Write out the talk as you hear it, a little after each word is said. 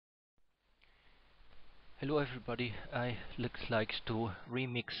Hello everybody, I looks like to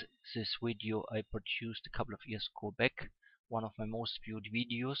remix this video I produced a couple of years ago back, one of my most viewed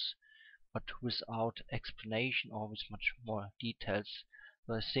videos, but without explanation or with much more details.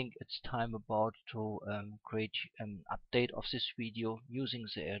 So I think it's time about to create an update of this video using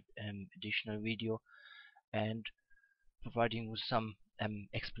the additional video and providing with some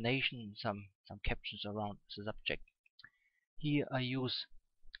explanation, some captions around the subject. Here I use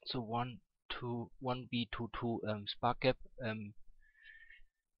the 1B22 spark gap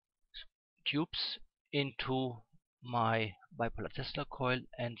tubes into my bipolar Tesla coil,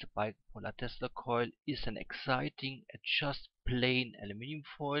 and the bipolar Tesla coil is an exciting just plain aluminium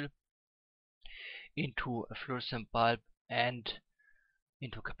foil into a fluorescent bulb and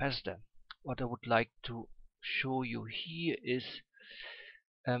into a capacitor. What I would like to show you here is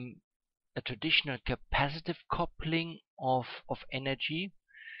a traditional capacitive coupling of energy,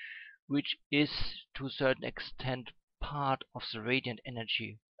 which is to a certain extent part of the radiant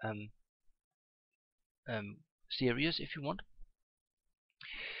energy series, if you want.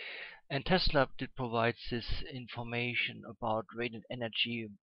 And Tesla did provide this information about radiant energy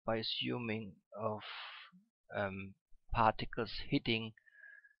by assuming of particles hitting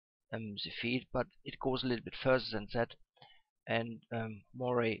the field, but it goes a little bit further than that. And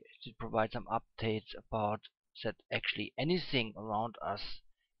Morey did provide some updates about that actually anything around us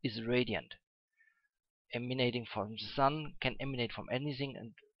is radiant. Emanating from the sun can emanate from anything,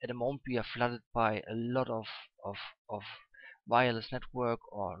 and at the moment we are flooded by a lot of wireless network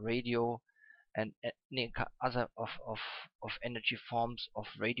or radio and any other of energy forms, of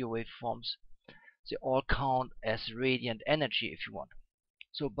radio wave forms. They all count as radiant energy, if you want.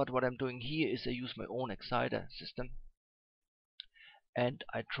 So but what I'm doing here is I use my own exciter system and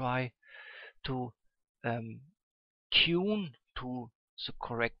I try to tune to the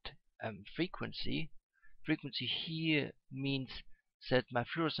correct frequency. Frequency here means that my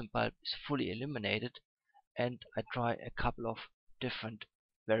fluorescent bulb is fully illuminated, and I try a couple of different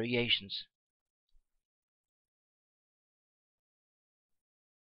variations.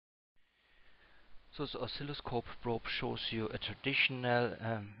 So the oscilloscope probe shows you a traditional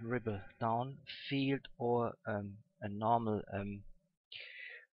ripple down field or a normal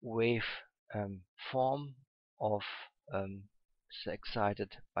wave form of the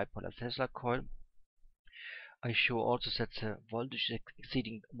excited bipolar Tesla coil. I show also that the voltage is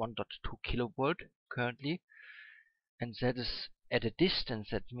exceeding 1.2 kilovolt currently, and that is at a distance.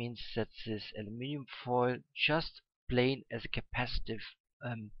 That means that this aluminium foil, just plain as a capacitive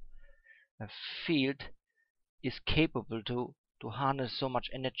field, is capable to harness so much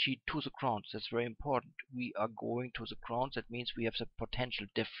energy to the ground. That's very important. We are going to the ground. That means we have the potential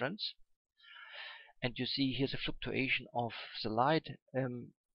difference. And you see here the fluctuation of the light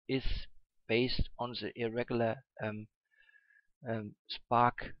is based on the irregular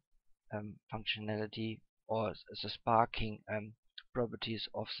spark functionality or the sparking properties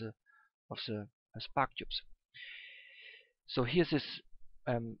of the spark tubes. So here's this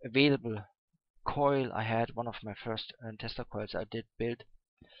available coil I had. One of my first Tesla coils I did build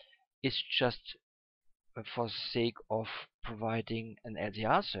is just for the sake of providing an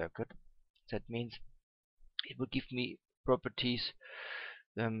LDR circuit. That means it will give me properties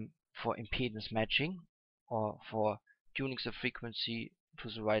for impedance matching or for tuning the frequency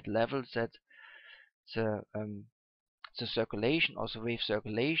to the right level, that the circulation or the wave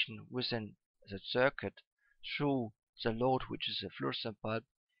circulation within the circuit through the load, which is a fluorescent bulb,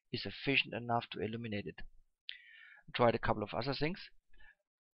 is efficient enough to illuminate it. I tried a couple of other things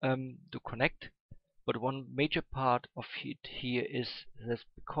to connect, but one major part of it here is that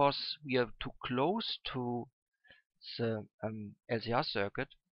because we are too close to the LCR circuit,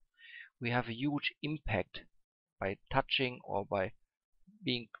 we have a huge impact by touching or by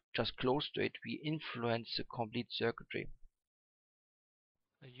being just close to it. We influence the complete circuitry.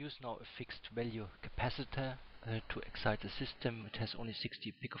 I use now a fixed value capacitor to excite the system. It has only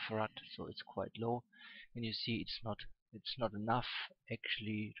 60 picofarad, so it's quite low, and you see it's not enough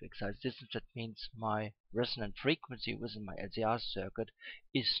actually to excite the system. That means my resonant frequency within my LCR circuit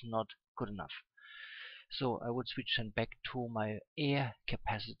is not good enough. So I would switch then back to my air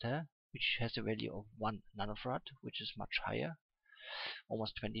capacitor, which has a value of 1 nanofarad, which is much higher,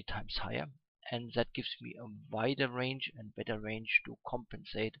 almost 20 times higher, and that gives me a wider range and better range to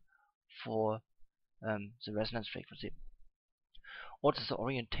compensate for the resonance frequency. Also, the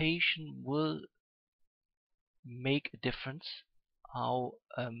orientation will make a difference how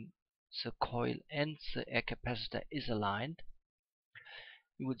the coil and the air capacitor is aligned.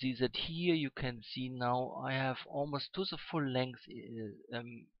 You would see that here you can see now I have almost to the full length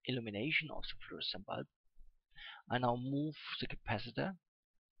illumination of the fluorescent bulb, I now move the capacitor,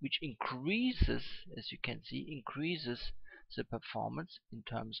 which increases, as you can see, increases the performance in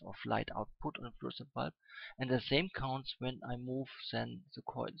terms of light output on a fluorescent bulb, and the same counts when I move then the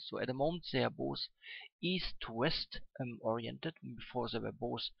coils. So at the moment they are both east to west oriented. Before they were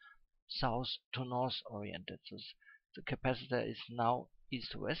both south to north oriented. So the capacitor is now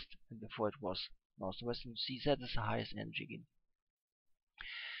east to west, and before it was north to west. And you see that is the highest energy gain.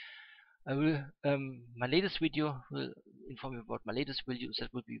 I will my latest video will inform you about my latest videos.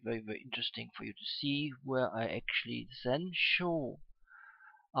 That will be very interesting for you to see, where I actually then show,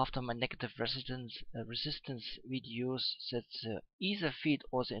 after my negative resistance videos, that the ether field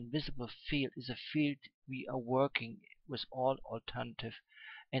or the invisible field is a field we are working with all alternative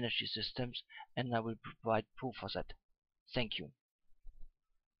energy systems, and I will provide proof for that. Thank you.